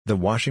The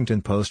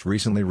Washington Post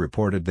recently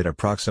reported that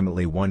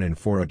approximately 1 in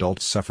 4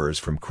 adults suffers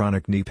from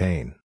chronic knee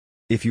pain.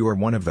 If you are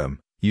one of them,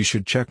 you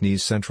should check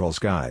Knees Central's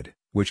guide,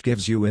 which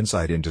gives you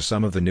insight into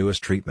some of the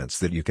newest treatments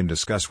that you can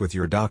discuss with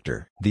your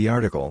doctor. The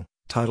article,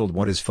 titled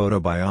 "What is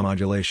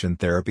Photobiomodulation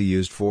Therapy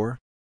Used For?"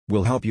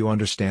 will help you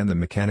understand the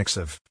mechanics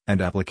of,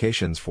 and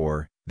applications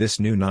for, this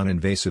new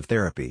non-invasive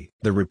therapy.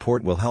 The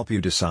report will help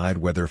you decide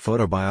whether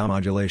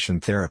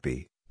photobiomodulation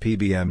therapy,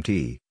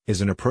 PBMT,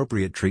 is an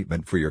appropriate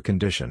treatment for your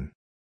condition.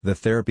 The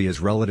therapy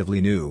is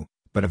relatively new,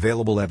 but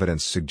available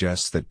evidence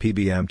suggests that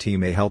PBMT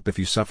may help if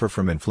you suffer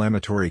from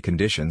inflammatory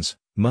conditions,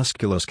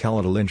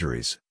 musculoskeletal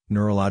injuries,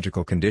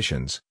 neurological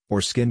conditions, or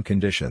skin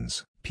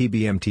conditions.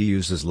 PBMT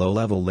uses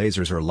low-level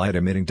lasers or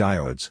light-emitting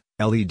diodes,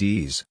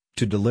 LEDs,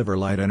 to deliver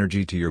light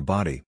energy to your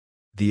body.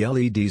 The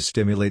LEDs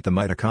stimulate the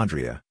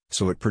mitochondria,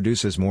 so it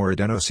produces more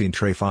adenosine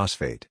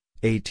triphosphate,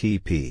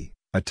 ATP,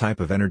 a type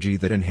of energy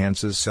that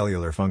enhances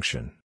cellular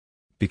function.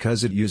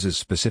 Because it uses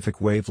specific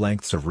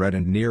wavelengths of red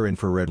and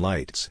near-infrared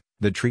lights,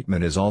 the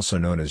treatment is also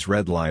known as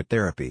red light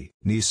therapy.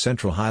 Knees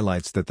Central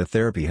highlights that the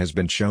therapy has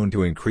been shown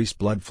to increase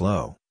blood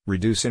flow,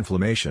 reduce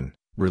inflammation,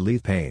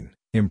 relieve pain,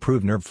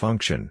 improve nerve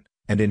function,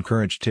 and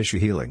encourage tissue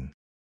healing.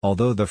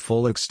 Although the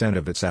full extent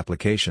of its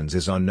applications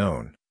is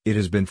unknown, it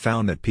has been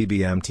found that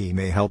PBMT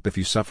may help if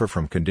you suffer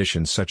from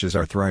conditions such as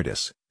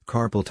arthritis,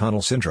 carpal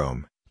tunnel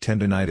syndrome,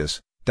 tendinitis,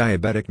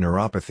 diabetic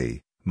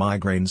neuropathy,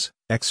 migraines,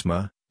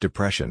 eczema,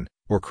 depression,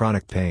 or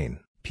chronic pain.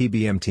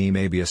 PBMT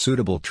may be a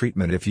suitable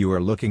treatment if you are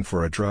looking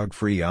for a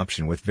drug-free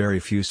option with very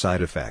few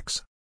side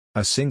effects.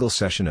 A single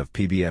session of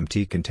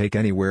PBMT can take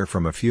anywhere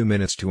from a few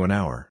minutes to an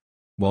hour.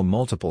 While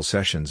multiple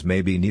sessions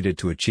may be needed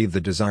to achieve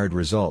the desired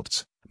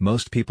results,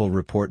 most people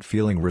report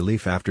feeling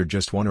relief after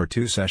just 1 or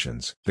 2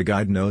 sessions. The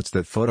guide notes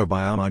that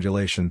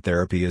photobiomodulation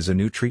therapy is a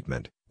new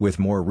treatment, with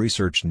more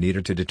research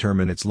needed to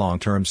determine its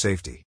long-term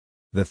safety.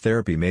 The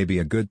therapy may be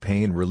a good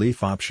pain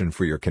relief option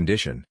for your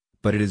condition,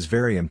 but it is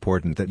very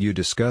important that you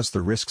discuss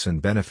the risks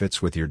and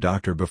benefits with your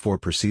doctor before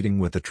proceeding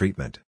with the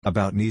treatment.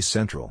 About Knees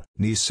Central.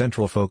 Knees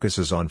Central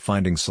focuses on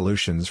finding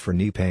solutions for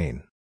knee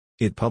pain.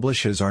 It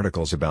publishes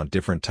articles about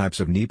different types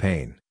of knee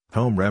pain,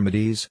 home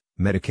remedies,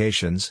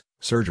 medications,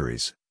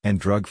 surgeries, and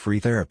drug-free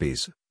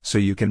therapies, so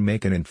you can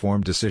make an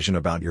informed decision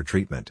about your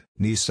treatment.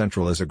 Knees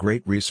Central is a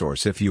great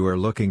resource if you are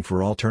looking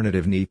for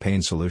alternative knee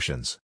pain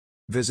solutions.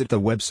 Visit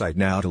the website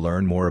now to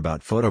learn more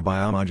about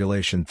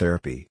photobiomodulation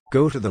therapy.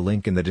 Go to the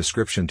link in the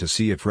description to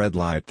see if red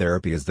light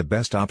therapy is the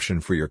best option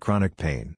for your chronic pain.